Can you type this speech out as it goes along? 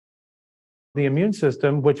The immune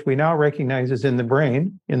system, which we now recognize is in the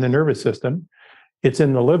brain, in the nervous system, it's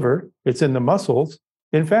in the liver, it's in the muscles.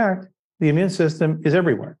 In fact, the immune system is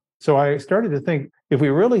everywhere. So I started to think, if we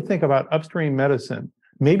really think about upstream medicine,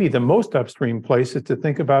 maybe the most upstream place is to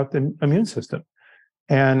think about the immune system.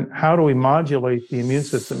 And how do we modulate the immune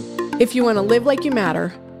system? If you want to live like you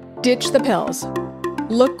matter, ditch the pills,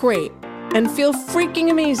 look great, and feel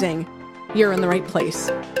freaking amazing, you're in the right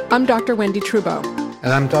place. I'm Dr. Wendy Trubo.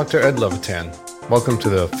 And I'm Dr. Ed Levitan. Welcome to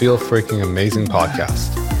the Feel Freaking Amazing podcast,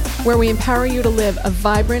 where we empower you to live a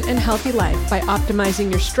vibrant and healthy life by optimizing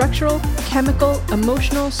your structural, chemical,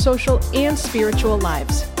 emotional, social, and spiritual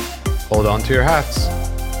lives. Hold on to your hats.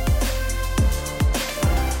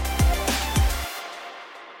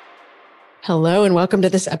 Hello, and welcome to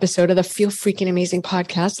this episode of the Feel Freaking Amazing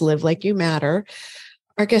podcast, Live Like You Matter.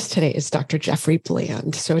 Our guest today is Dr. Jeffrey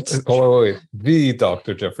Bland. So it's the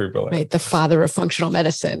Dr. Jeffrey Bland, right, the father of functional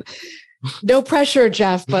medicine. No pressure,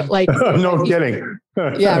 Jeff, but like no kidding.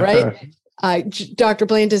 Yeah, right. Dr.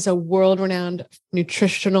 Bland is a world-renowned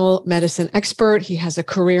nutritional medicine expert. He has a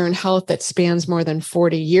career in health that spans more than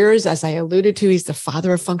 40 years. As I alluded to, he's the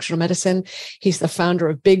father of functional medicine. He's the founder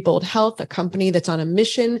of Big Bold Health, a company that's on a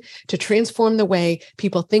mission to transform the way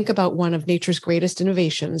people think about one of nature's greatest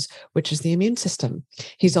innovations, which is the immune system.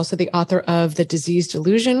 He's also the author of The Disease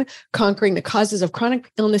Delusion, Conquering the Causes of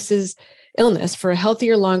Chronic Illness for a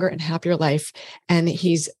Healthier, Longer, and Happier Life. And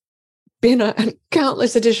he's been on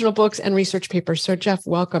countless additional books and research papers. So Jeff,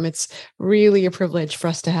 welcome. It's really a privilege for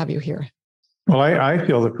us to have you here. Well, I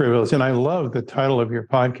feel the privilege, and I love the title of your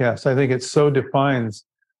podcast. I think it so defines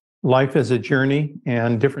life as a journey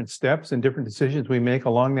and different steps and different decisions we make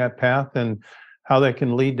along that path, and how that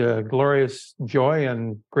can lead to glorious joy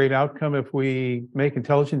and great outcome if we make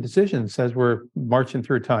intelligent decisions as we're marching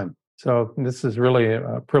through time. So this is really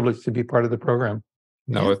a privilege to be part of the program.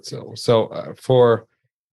 No, it's so for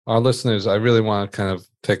our listeners, I really want to kind of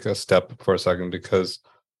take a step for a second, because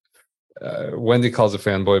Wendy calls it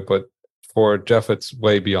fanboy, but for Jeff, it's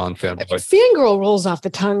way beyond fanboy. Fangirl rolls off the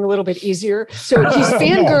tongue a little bit easier. So he's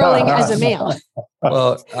fangirling as a male.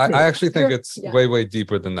 Well, I actually think it's way, way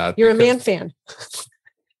deeper than that. You're a man fan.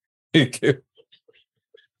 Thank you.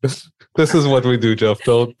 This is what we do, Jeff.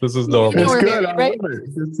 This is normal. It's good. Right? I love it.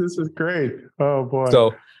 This is great. Oh, boy.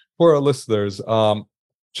 So for our listeners,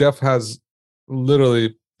 Jeff has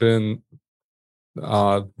literally been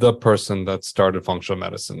the person that started functional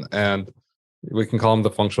medicine, and we can call him the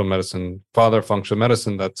functional medicine father of functional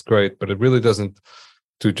medicine. That's great, but it really doesn't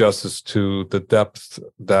do justice to the depth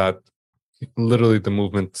that literally the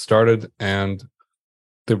movement started, and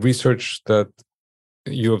the research that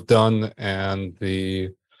you have done and the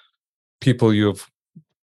people you have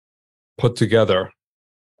put together,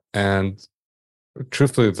 and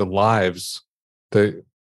truthfully the lives,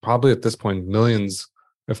 probably at this point millions,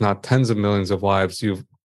 if not tens of millions of lives you've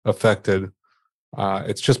affected.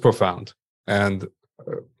 It's just profound. And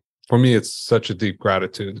for me, it's such a deep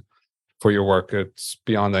gratitude for your work. It's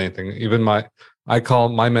beyond anything. Even I call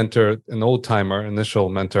my mentor an old timer, initial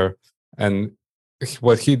mentor. And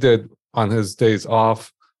what he did on his days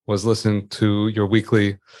off was listen to your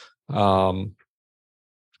weekly, what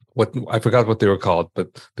I forgot what they were called,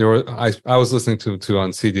 but they were, I was listening to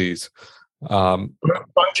on CDs.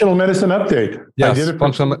 Functional medicine update. Yes, I did it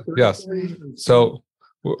functional. Yes. So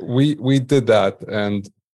we did that, and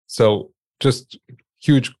so just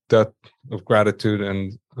huge debt of gratitude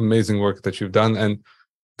and amazing work that you've done. And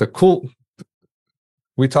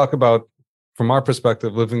we talk about, from our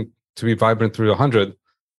perspective, living to be vibrant through 100,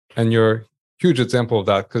 and you're a huge example of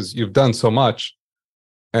that, because you've done so much,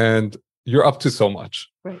 and you're up to so much.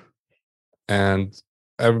 Right. And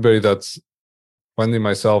everybody that's Wendy,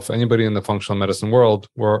 myself, anybody in the functional medicine world,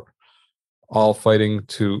 we're all fighting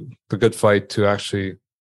the good fight to actually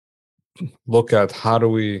look at how do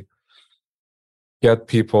we get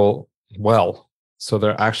people well, so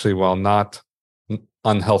they're actually well, not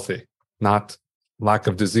unhealthy, not lack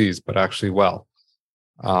of disease, but actually well.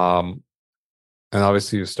 And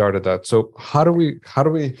obviously you started that. So how do we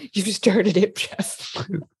You started it, Jeff.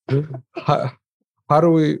 how do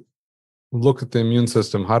we look at the immune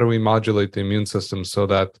system? How do we modulate the immune system so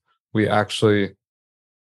that we actually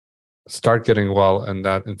start getting well, and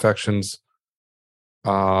that infections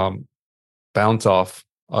bounce off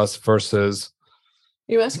us versus...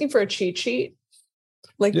 Are you asking for a cheat sheet?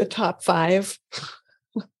 Like the top 5?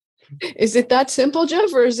 Is it that simple,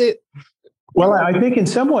 Jeff, or is it... Well, I think in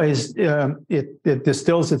some ways it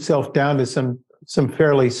distills itself down to some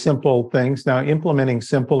fairly simple things. Now, implementing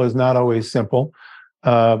simple is not always simple.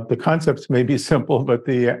 The concepts may be simple, but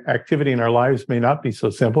the activity in our lives may not be so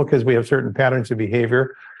simple, because we have certain patterns of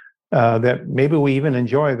behavior that maybe we even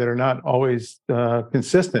enjoy that are not always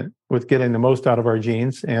consistent with getting the most out of our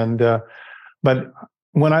genes. But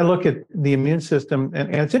when I look at the immune system,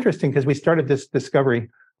 and it's interesting because we started this discovery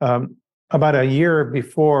about a year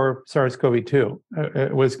before SARS-CoV-2.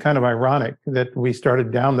 It was kind of ironic that we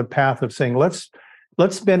started down the path of saying, let's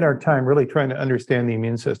spend our time really trying to understand the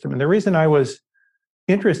immune system. And the reason I was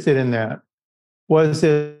interested in that was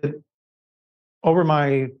that over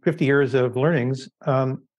my 50 years of learnings,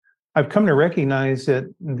 I've come to recognize that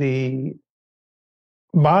the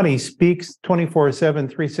body speaks 24/7,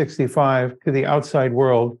 365 to the outside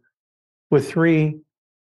world with three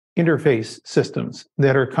interface systems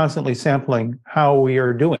that are constantly sampling how we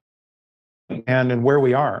are doing and where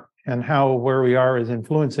we are, and how where we are is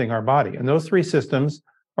influencing our body. And those three systems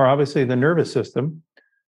are obviously the nervous system.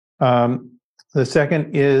 The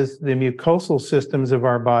second is the mucosal systems of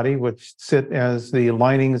our body, which sit as the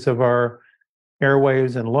linings of our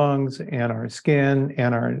airways and lungs and our skin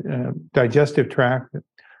and our digestive tract.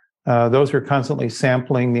 Those are constantly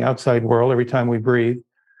sampling the outside world every time we breathe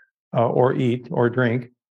or eat or drink.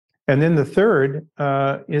 And then the third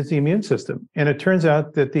is the immune system. And it turns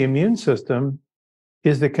out that the immune system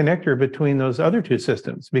is the connector between those other two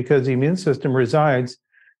systems, because the immune system resides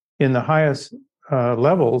in the highest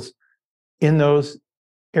levels in those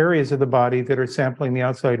areas of the body that are sampling the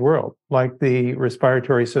outside world, like the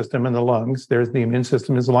respiratory system and the lungs. There's the immune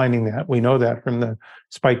system is lining that. We know that from the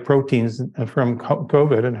spike proteins from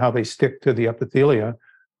COVID and how they stick to the epithelia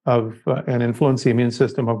of and influence the immune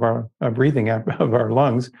system of our breathing of our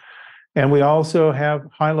lungs. And we also have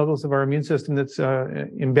high levels of our immune system that's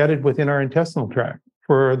embedded within our intestinal tract,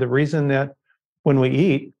 for the reason that when we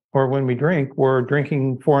eat or when we drink, we're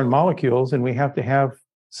drinking foreign molecules, and we have to have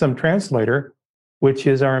some translator, which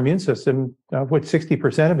is our immune system, of which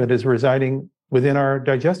 60% of it is residing within our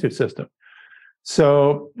digestive system.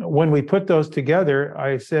 So when we put those together,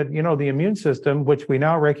 I said, the immune system, which we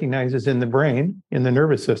now recognize is in the brain, in the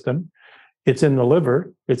nervous system, it's in the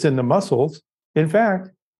liver, it's in the muscles. In fact,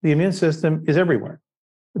 the immune system is everywhere.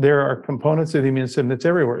 There are components of the immune system that's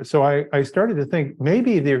everywhere. So I started to think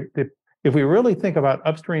maybe if we really think about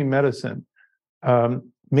upstream medicine,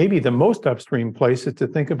 maybe the most upstream place is to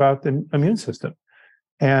think about the immune system.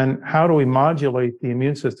 And how do we modulate the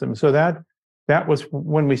immune system? So that was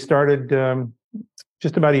when we started,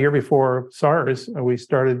 just about a year before SARS, we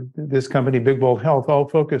started this company, Big Bold Health, all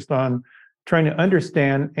focused on trying to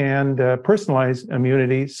understand and personalize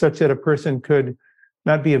immunity such that a person could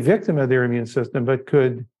not be a victim of their immune system, but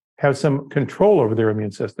could have some control over their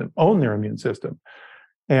immune system, own their immune system.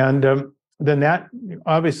 And then that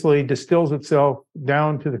obviously distills itself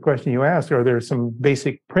down to the question you asked, are there some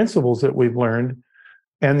basic principles that we've learned?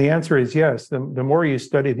 And the answer is yes. The more you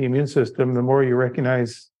study the immune system, the more you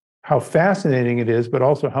recognize how fascinating it is, but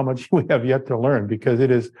also how much we have yet to learn, because it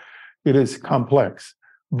is complex.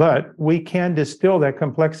 But we can distill that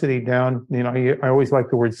complexity down. I always like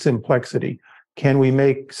the word simplexity. Can we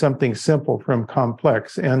make something simple from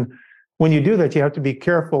complex? And when you do that, you have to be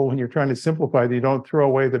careful when you're trying to simplify that you don't throw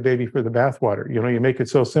away the baby for the bathwater. You make it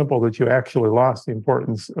so simple that you actually lost the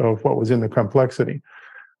importance of what was in the complexity.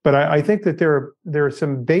 But I think that there are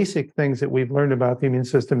some basic things that we've learned about the immune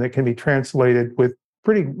system that can be translated with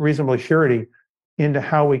pretty reasonable surety into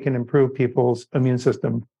how we can improve people's immune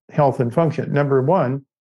system health and function. Number one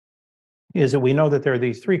is that we know that there are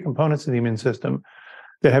these three components of the immune system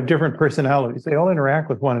that have different personalities. They all interact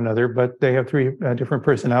with one another, but they have three different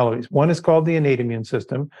personalities. One is called the innate immune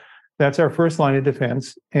system. That's our first line of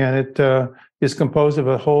defense, and it is composed of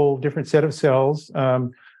a whole different set of cells.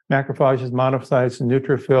 Macrophages, monocytes,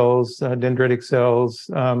 neutrophils, dendritic cells.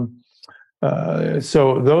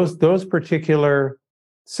 So those particular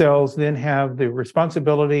cells then have the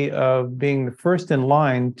responsibility of being the first in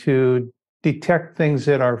line to detect things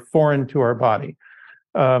that are foreign to our body.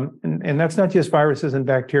 And that's not just viruses and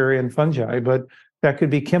bacteria and fungi, but that could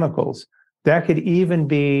be chemicals. That could even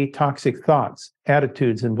be toxic thoughts,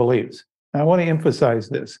 attitudes, and beliefs. And I want to emphasize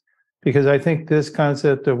this because I think this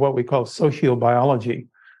concept of what we call sociobiology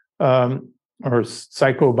or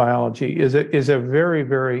psychobiology is a very,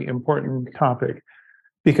 very important topic,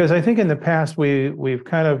 because I think in the past we've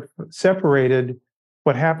kind of separated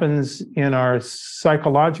what happens in our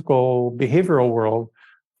psychological behavioral world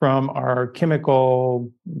from our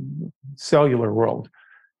chemical cellular world.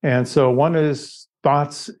 And so one is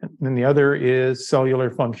thoughts and the other is cellular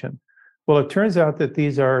function. Well, it turns out that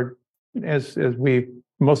these are, as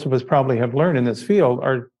most of us probably have learned in this field,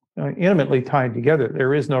 are intimately tied together.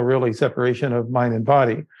 There is no really separation of mind and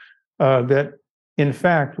body. That in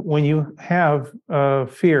fact, when you have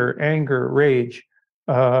fear, anger, rage,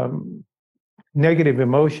 negative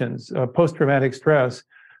emotions, post-traumatic stress,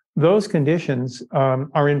 those conditions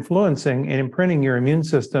are influencing and imprinting your immune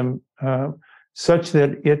system such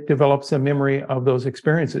that it develops a memory of those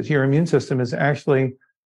experiences. Your immune system is actually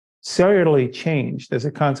cellularly changed as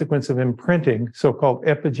a consequence of imprinting, so-called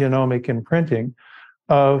epigenomic imprinting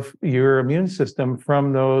of your immune system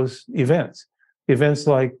from those events. Events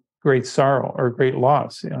like great sorrow or great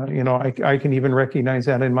loss. I can even recognize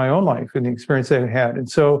that in my own life and the experience that I had. And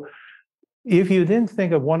so if you then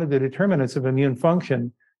think of one of the determinants of immune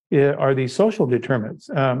function are these social determinants.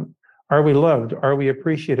 Are we loved? Are we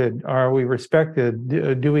appreciated? Are we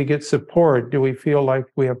respected? Do we get support? Do we feel like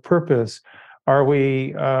we have purpose? Are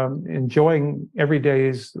we enjoying every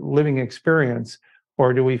day's living experience?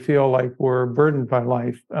 Or do we feel like we're burdened by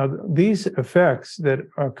life? These effects that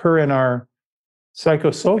occur in our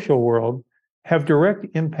psychosocial world have direct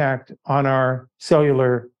impact on our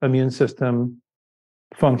cellular immune system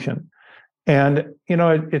function. And,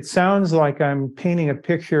 it sounds like I'm painting a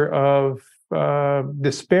picture of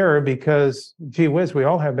despair because, gee whiz, we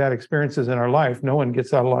all have bad experiences in our life. No one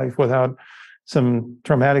gets out of life without some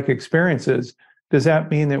traumatic experiences. Does that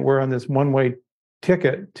mean that we're on this one-way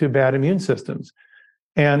ticket to bad immune systems?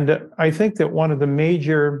 And I think that one of the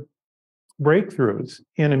major breakthroughs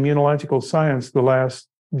in immunological science the last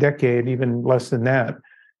decade, even less than that,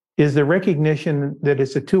 is the recognition that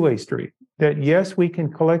it's a two-way street. That yes, we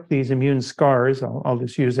can collect these immune scars, I'll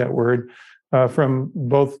just use that word, from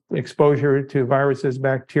both exposure to viruses,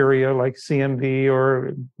 bacteria like CMV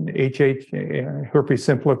or herpes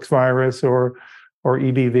simplex virus or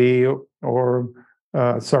EBV or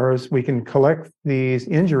SARS. We can collect these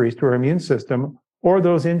injuries to our immune system, or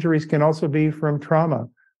those injuries can also be from trauma,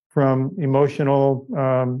 from emotional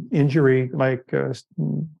injury like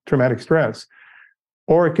traumatic stress.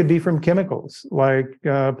 Or it could be from chemicals like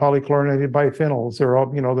polychlorinated biphenyls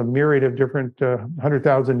or the myriad of different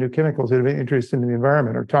 100,000 new chemicals that have been introduced into the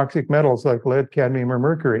environment, or toxic metals like lead, cadmium, or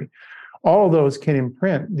mercury. All of those can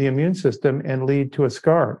imprint the immune system and lead to a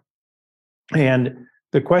scar. And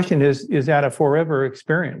the question is that a forever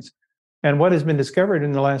experience? And what has been discovered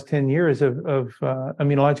in the last 10 years of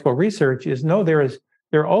immunological research is there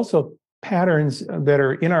are also patterns that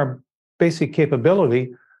are in our basic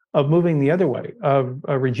capability of moving the other way, of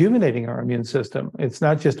rejuvenating our immune system. It's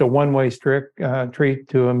not just a one-way treat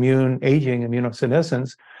to immune aging,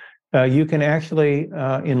 immunosenescence. You can actually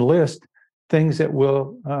enlist things that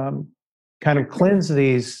will kind of cleanse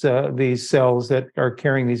these cells that are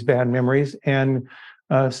carrying these bad memories and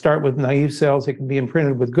start with naive cells that can be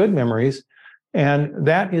imprinted with good memories. And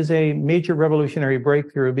that is a major revolutionary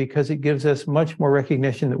breakthrough because it gives us much more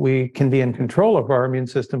recognition that we can be in control of our immune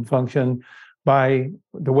system function by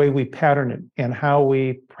the way we pattern it and how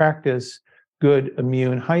we practice good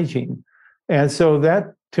immune hygiene. And so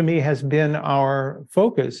that, to me, has been our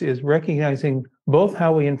focus, is recognizing both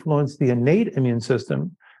how we influence the innate immune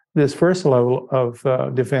system, this first level of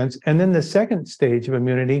defense, and then the second stage of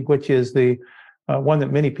immunity, which is the one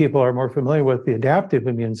that many people are more familiar with, the adaptive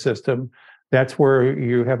immune system. That's where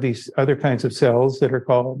you have these other kinds of cells that are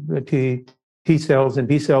called the T cells and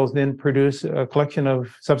B cells, then produce a collection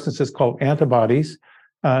of substances called antibodies.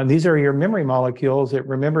 These are your memory molecules that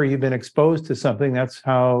remember you've been exposed to something. That's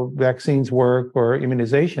how vaccines work, or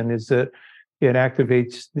immunization, is that it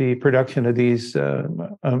activates the production of these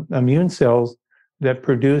immune cells that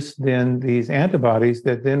produce then these antibodies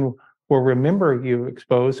that then will remember you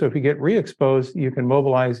exposed. So if you get re-exposed, you can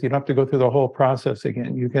mobilize. You don't have to go through the whole process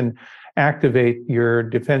again. You can activate your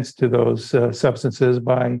defense to those substances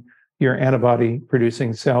by your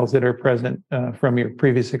antibody-producing cells that are present from your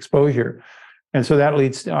previous exposure. And so that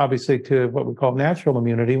leads obviously to what we call natural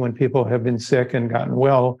immunity. When people have been sick and gotten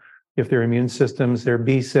well, if their immune systems, their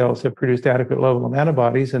B cells have produced adequate level of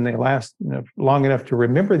antibodies and they last long enough to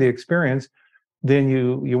remember the experience, then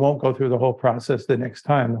you won't go through the whole process the next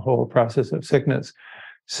time, the whole process of sickness.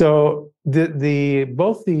 So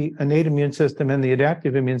both the innate immune system and the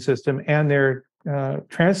adaptive immune system and their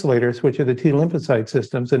translators, which are the T lymphocyte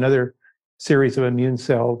systems, another series of immune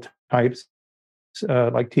cell types,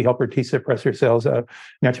 like T helper, T suppressor cells,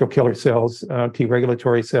 natural killer cells, T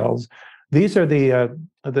regulatory cells. These are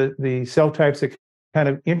the cell types that kind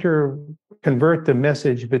of convert the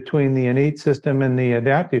message between the innate system and the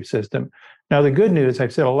adaptive system. Now, the good news,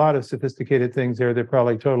 I've said a lot of sophisticated things there. They're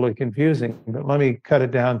probably totally confusing, but let me cut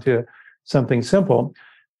it down to something simple.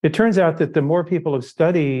 It turns out that the more people have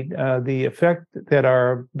studied the effect that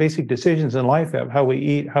our basic decisions in life have, how we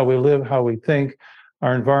eat, how we live, how we think,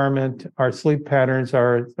 our environment, our sleep patterns,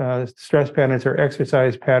 our stress patterns, our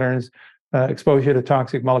exercise patterns, exposure to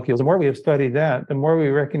toxic molecules, the more we have studied that, the more we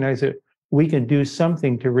recognize that we can do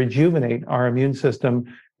something to rejuvenate our immune system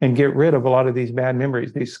and get rid of a lot of these bad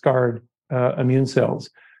memories, these scarred immune cells.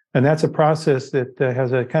 And that's a process that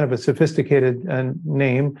has a kind of a sophisticated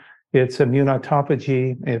name. It's immune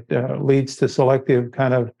autophagy. It leads to selective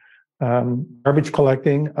kind of garbage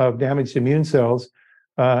collecting of damaged immune cells,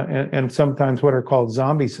 and sometimes what are called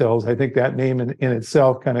zombie cells. I think that name in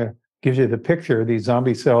itself kind of gives you the picture, these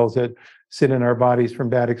zombie cells that sit in our bodies from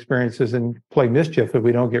bad experiences and play mischief if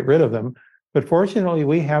we don't get rid of them. But fortunately,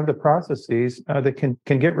 we have the processes that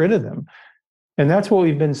can get rid of them. And that's what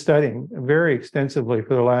we've been studying very extensively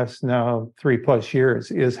for the last now 3+ years,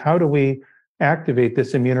 is how do we activate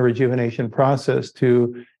this immunorejuvenation process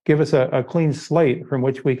to give us a clean slate from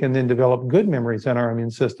which we can then develop good memories in our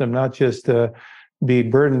immune system, not just be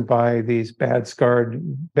burdened by these bad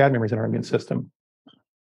memories in our immune system.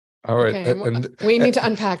 All right. Okay, and we need to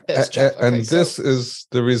unpack this, Jeff. Okay, and this is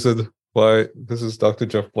the reason why this is Dr.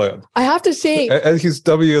 Jeff Bland. I have to say, and he's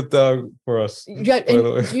W'd down for us. Yeah,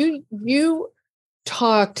 and you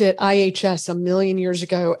talked at IHS a million years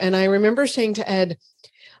ago, and I remember saying to Ed,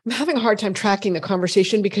 I'm having a hard time tracking the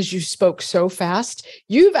conversation because you spoke so fast.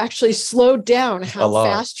 You've actually slowed down how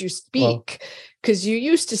fast you speak, because you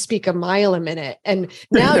used to speak a mile a minute, and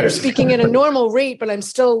now you're speaking at a normal rate, but I'm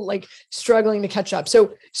still like struggling to catch up.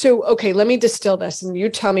 So okay, let me distill this, and you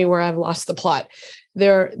tell me where I've lost the plot.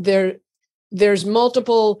 There's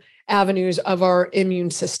multiple avenues of our immune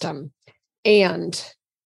system, and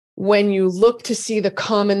when you look to see the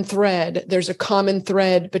common thread, there's a common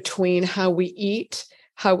thread between how we eat,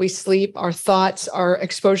 how we sleep, our thoughts, our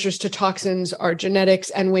exposures to toxins, our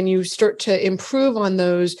genetics. And when you start to improve on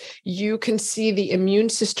those, you can see the immune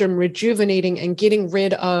system rejuvenating and getting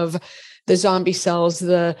rid of the zombie cells,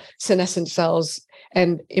 the senescent cells,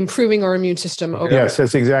 and improving our immune system. Yes,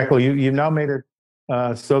 that's exactly. You've now made it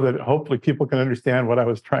so that hopefully people can understand what I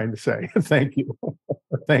was trying to say. Thank you.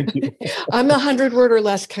 Thank you. I'm the 100-word or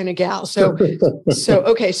less kind of gal. So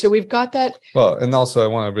okay, so we've got that. Well, and also I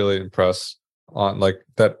want to really impress on like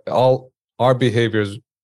that all our behaviors,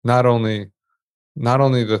 not only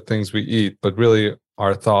the things we eat, but really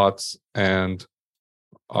our thoughts and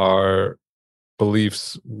our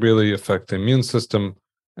beliefs really affect the immune system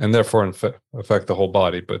and therefore affect the whole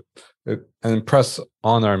body, and impress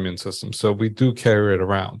on our immune system. So we do carry it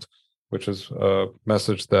around, which is a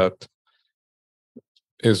message that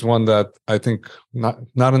is one that I think not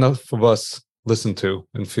enough of us listen to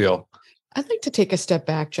and feel. I'd like to take a step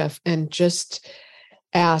back, Jeff, and just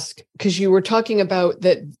ask, because you were talking about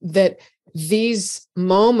that these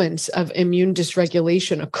moments of immune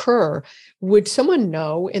dysregulation occur. Would someone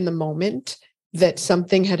know in the moment that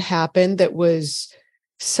something had happened that was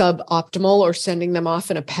suboptimal or sending them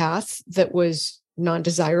off in a path that was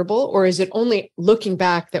non-desirable? Or is it only looking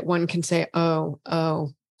back that one can say, oh,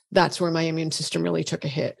 that's where my immune system really took a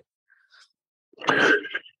hit?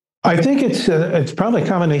 I think it's probably a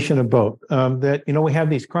combination of both. That we have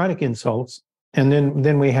these chronic insults, and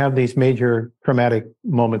then we have these major traumatic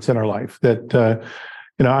moments in our life. That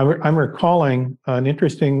I'm recalling an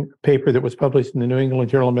interesting paper that was published in the New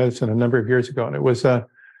England Journal of Medicine a number of years ago, and it was a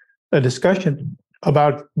discussion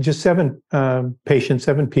about just 7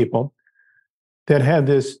 people that had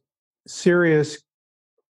this serious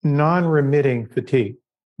non-remitting fatigue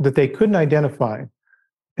that they couldn't identify.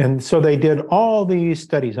 And so they did all these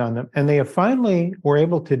studies on them, and they finally were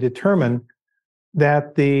able to determine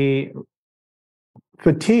that the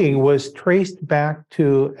fatigue was traced back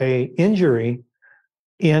to an injury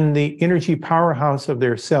in the energy powerhouse of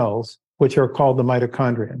their cells, which are called the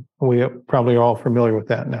mitochondria. We probably are all familiar with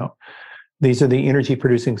that now. These are the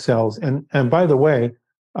energy-producing cells. And by the way,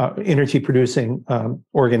 energy-producing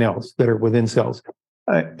organelles that are within cells.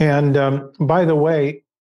 By the way,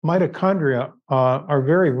 mitochondria are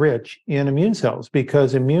very rich in immune cells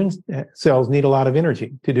because immune cells need a lot of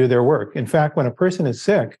energy to do their work. In fact, when a person is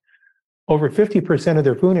sick, over 50% of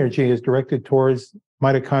their food energy is directed towards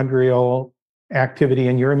mitochondrial activity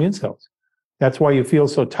in your immune cells. That's why you feel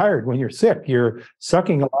so tired when you're sick. You're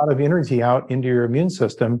sucking a lot of energy out into your immune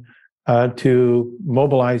system to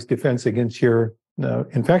mobilize defense against your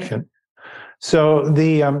infection. So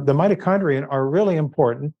the mitochondria are really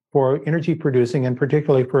important for energy producing and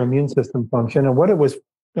particularly for immune system function. And what it was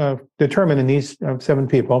determined in these 7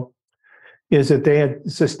 people is that they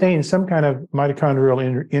had sustained some kind of mitochondrial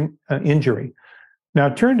injury. Now,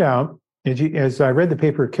 it turned out, as I read the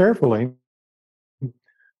paper carefully,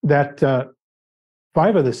 that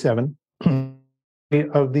 5 of the 7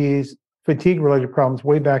 of these fatigue-related problems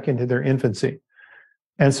way back into their infancy.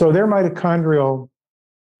 And so their mitochondrial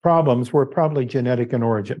problems were probably genetic in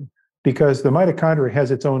origin because the mitochondria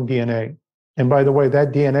has its own DNA. And by the way,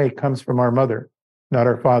 that DNA comes from our mother, not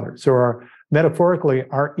our father. So metaphorically,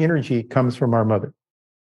 our energy comes from our mother.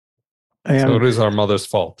 So it And is our mother's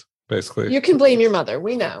fault, basically. You can blame your mother.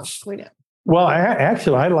 We know. well,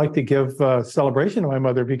 I like to give celebration to my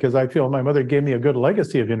mother because I feel my mother gave me a good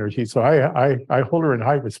legacy of energy. So I hold her in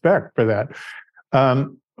high respect for that.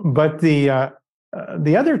 But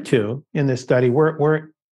the other two in this study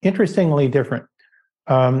were interestingly different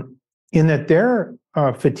in that their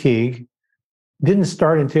fatigue didn't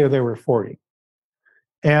start until they were 40.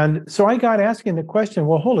 And so I got asking the question,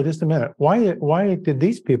 well, hold it just a minute. Why did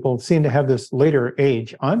these people seem to have this later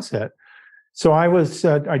age onset? So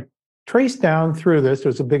I traced down through this. It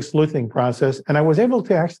was a big sleuthing process, and I was able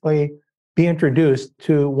to actually be introduced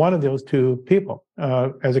to one of those two people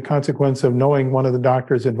as a consequence of knowing one of the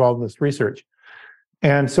doctors involved in this research.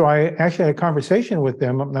 And so I actually had a conversation with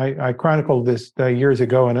them. And I chronicled this years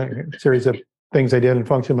ago in a series of things I did in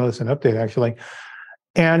Functional Medicine Update, actually.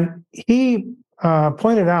 And he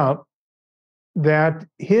pointed out that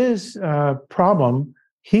his problem,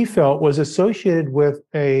 he felt, was associated with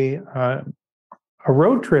a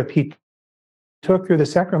road trip he took through the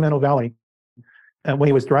Sacramento Valley when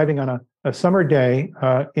he was driving on a summer day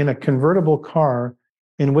in a convertible car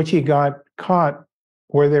in which he got caught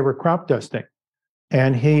where they were crop dusting.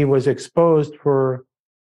 And he was exposed for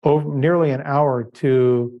nearly an hour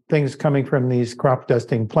to things coming from these crop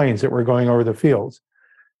dusting planes that were going over the fields.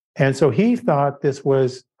 And so he thought this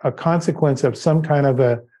was a consequence of some kind of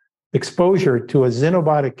a exposure to a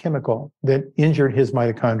xenobiotic chemical that injured his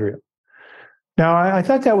mitochondria. Now, I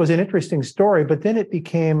thought that was an interesting story, but then it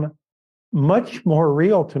became much more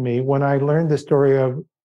real to me when I learned the story of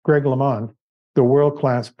Greg LeMond, the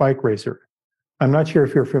world-class bike racer. I'm not sure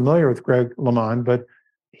if you're familiar with Greg LeMond, but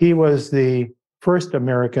he was the first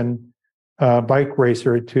American bike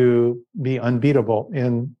racer to be unbeatable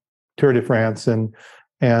in Tour de France and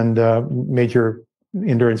major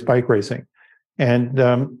endurance bike racing.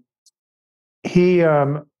 And he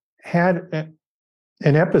had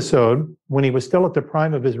an episode when he was still at the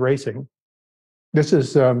prime of his racing. This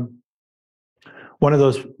is one of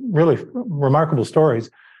those really remarkable stories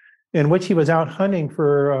in which he was out hunting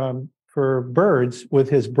for birds with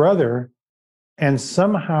his brother, and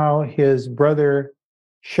somehow his brother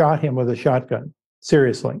shot him with a shotgun,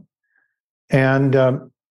 seriously.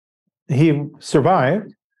 And he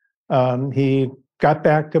survived. He got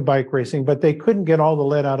back to bike racing, but they couldn't get all the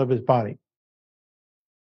lead out of his body.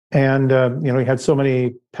 And, he had so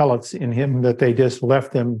many pellets in him that they just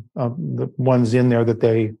left him, the ones in there that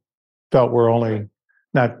they felt were only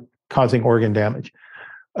not causing organ damage.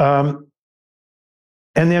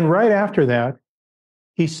 And then right after that,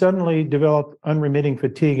 he suddenly developed unremitting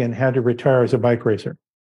fatigue and had to retire as a bike racer.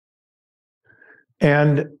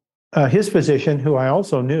 And his physician, who I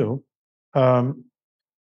also knew,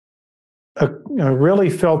 really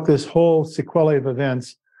felt this whole sequelae of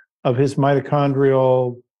events of his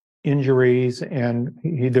mitochondrial injuries, and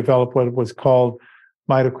he developed what was called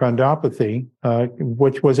mitochondriopathy,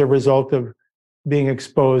 which was a result of being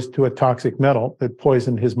exposed to a toxic metal that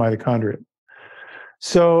poisoned his mitochondria.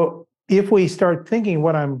 So if we start thinking,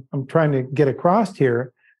 what I'm trying to get across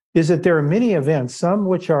here is that there are many events, some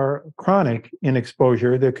which are chronic in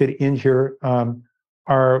exposure, that could injure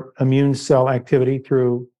our immune cell activity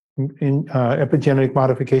through epigenetic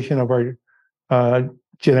modification of our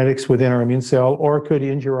genetics within our immune cell, or could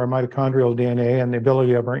injure our mitochondrial DNA and the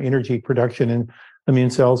ability of our energy production in immune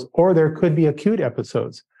cells, or there could be acute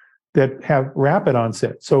episodes that have rapid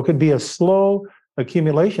onset. So it could be a slow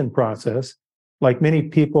accumulation process, like many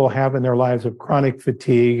people have in their lives, of chronic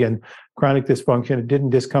fatigue and chronic dysfunction. It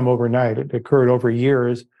didn't just come overnight. It occurred over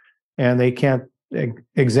years, and they can't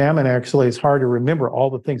examine, actually. It's hard to remember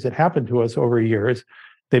all the things that happened to us over years.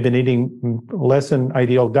 They've been eating less than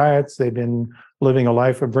ideal diets. They've been living a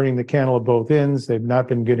life of burning the candle at both ends. They've not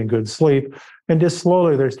been getting good sleep. And just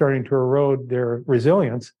slowly, they're starting to erode their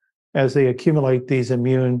resilience as they accumulate these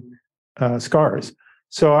immune scars.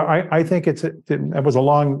 So I think that was a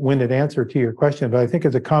long-winded answer to your question, but I think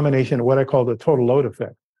it's a combination of what I call the total load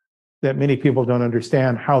effect, that many people don't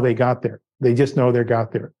understand how they got there. They just know they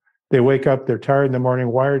got there. They wake up, they're tired in the morning,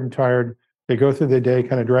 wired and tired. They go through the day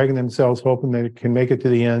kind of dragging themselves, hoping they can make it to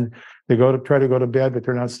the end. They try to go to bed, but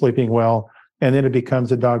they're not sleeping well. And then it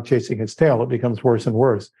becomes a dog chasing its tail. It becomes worse and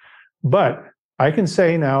worse. But I can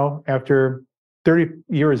say now, after 30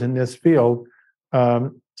 years in this field,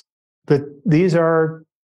 that these are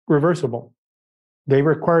reversible. They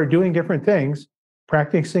require doing different things,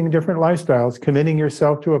 practicing different lifestyles, committing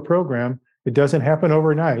yourself to a program. It doesn't happen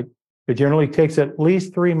overnight. It generally takes at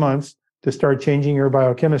least 3 months to start changing your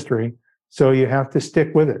biochemistry. So you have to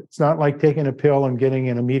stick with it. It's not like taking a pill and getting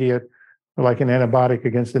an immediate, like an antibiotic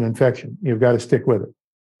against an infection. You've got to stick with it.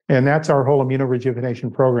 And that's our whole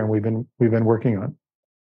immunorejuvenation program we've been working on.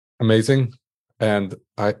 Amazing. And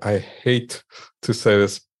I hate to say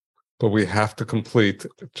this, but we have to complete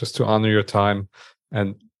just to honor your time.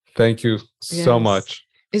 And thank you so much.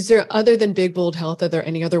 Is there, other than Big Bold Health, are there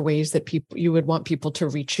any other ways that you would want people to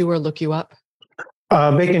reach you or look you up?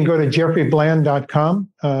 They can go to jeffreybland.com,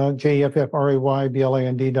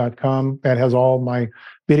 jeffreybland.com. That has all my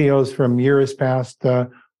videos from years past.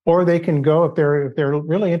 Or they can go, if they're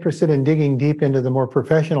really interested in digging deep into the more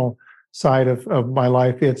professional side of my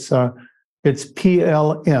life, it's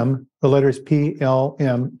PLM, the letters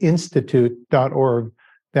PLM, institute.org.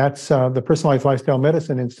 That's the Personalized Lifestyle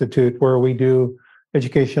Medicine Institute, where we do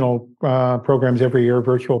educational programs every year,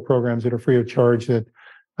 virtual programs that are free of charge that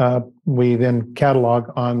we then catalog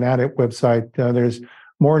on that website. There's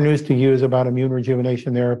more news to use about immune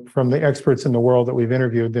rejuvenation there from the experts in the world that we've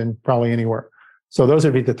interviewed than probably anywhere. So those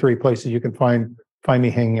would be the three places you can find me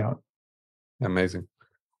hanging out. Amazing.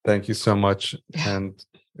 Thank you so much. And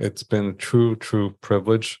it's been a true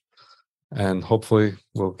privilege. And hopefully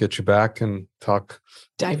we'll get you back and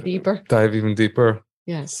dive even deeper.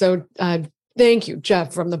 Yeah. So thank you,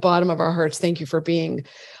 Jeff, from the bottom of our hearts. Thank you for being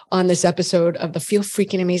on this episode of the Feel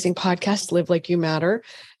Freaking Amazing podcast, Live Like You Matter.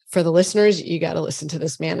 For the listeners, you got to listen to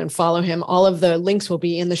this man and follow him. All of the links will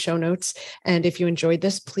be in the show notes. And if you enjoyed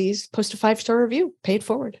this, please post a 5-star review. Pay it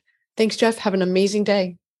forward. Thanks, Jeff. Have an amazing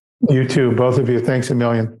day. You too, both of you. Thanks a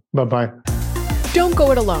million. Bye-bye. Don't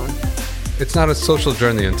go it alone. It's not a social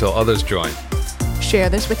journey until others join. Share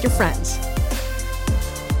this with your friends.